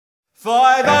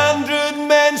500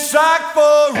 men sacked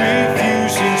for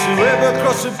refusing to ever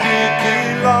cross a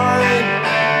picket line.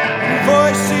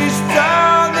 Voices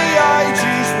down the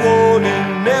ages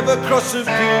warning, never cross a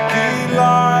picket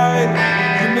line.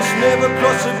 You must never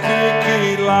cross a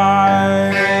picket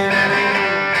line.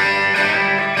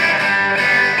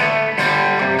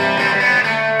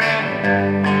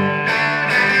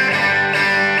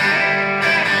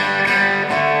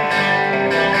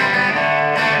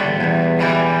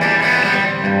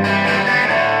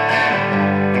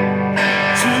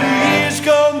 2 years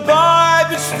gone by,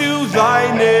 but still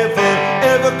they never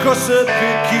ever cross a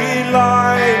picket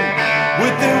line.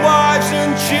 With their wives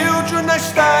and children they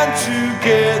stand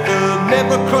together,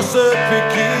 never cross a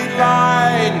picket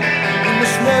line. You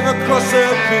must never cross a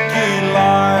picket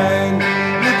line.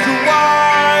 Look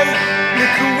away,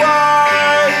 look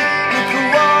away, look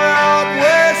away out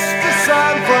west to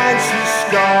San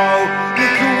Francisco.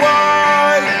 Look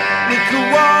away, look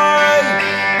away,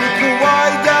 look away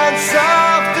down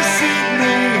south to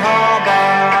Sydney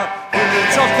Harbour, where the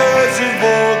Dockers have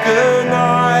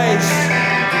organised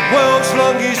the world's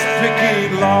longest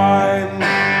picket line.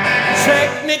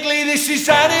 Technically this is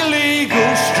an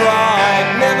illegal strike,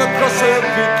 never cross a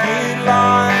picket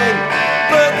line.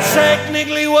 But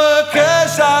technically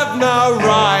workers have no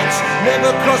rights,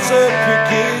 never cross a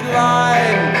picket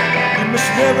line. You must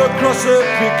never cross a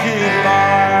picket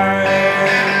line.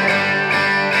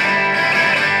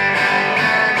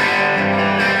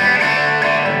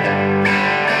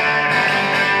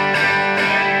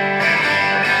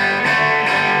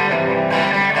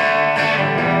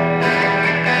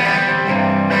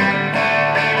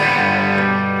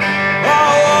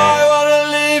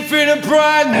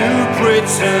 Brand new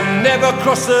Britain, never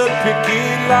cross a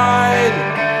picket line,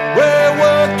 where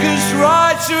workers'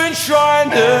 rights are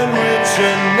enshrined and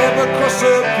written, never cross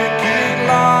a picket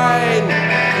line.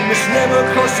 You must never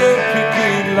cross a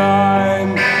picket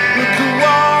line. Look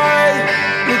away,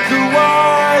 look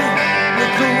away,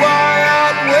 look away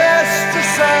out west to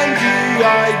San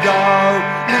Diego.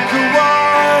 Look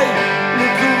away,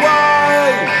 look away,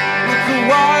 look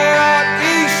away out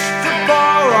east to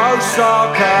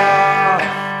Osaka.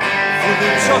 The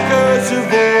Dockers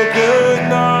have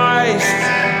organised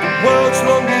the world's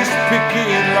longest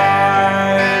picket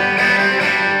line.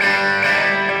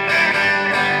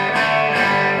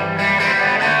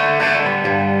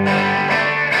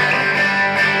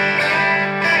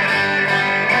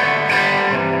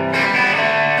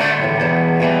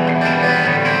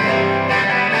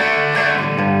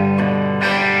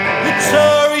 The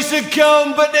Tories are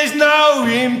gone, but there's no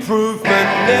improvement,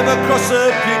 never cross a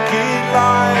picket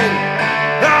line.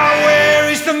 Now where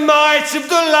is the might of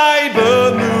the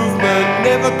Labour movement?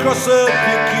 Never cross a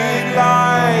picket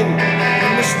line. You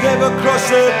must never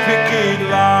cross a picket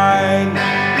line.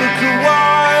 Look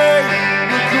away,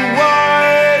 look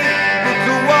away, look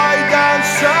away down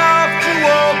south to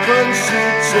Auckland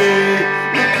City.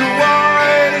 Look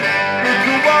away, look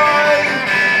away,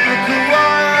 look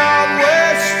away out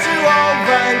west to old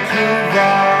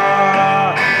Vancouver,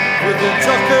 where the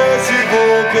Dockers have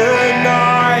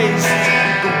organised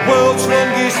the world's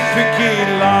longest picket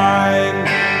line.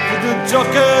 For the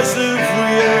Dockers have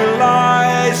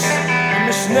realised you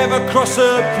must never cross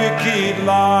a picket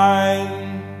line.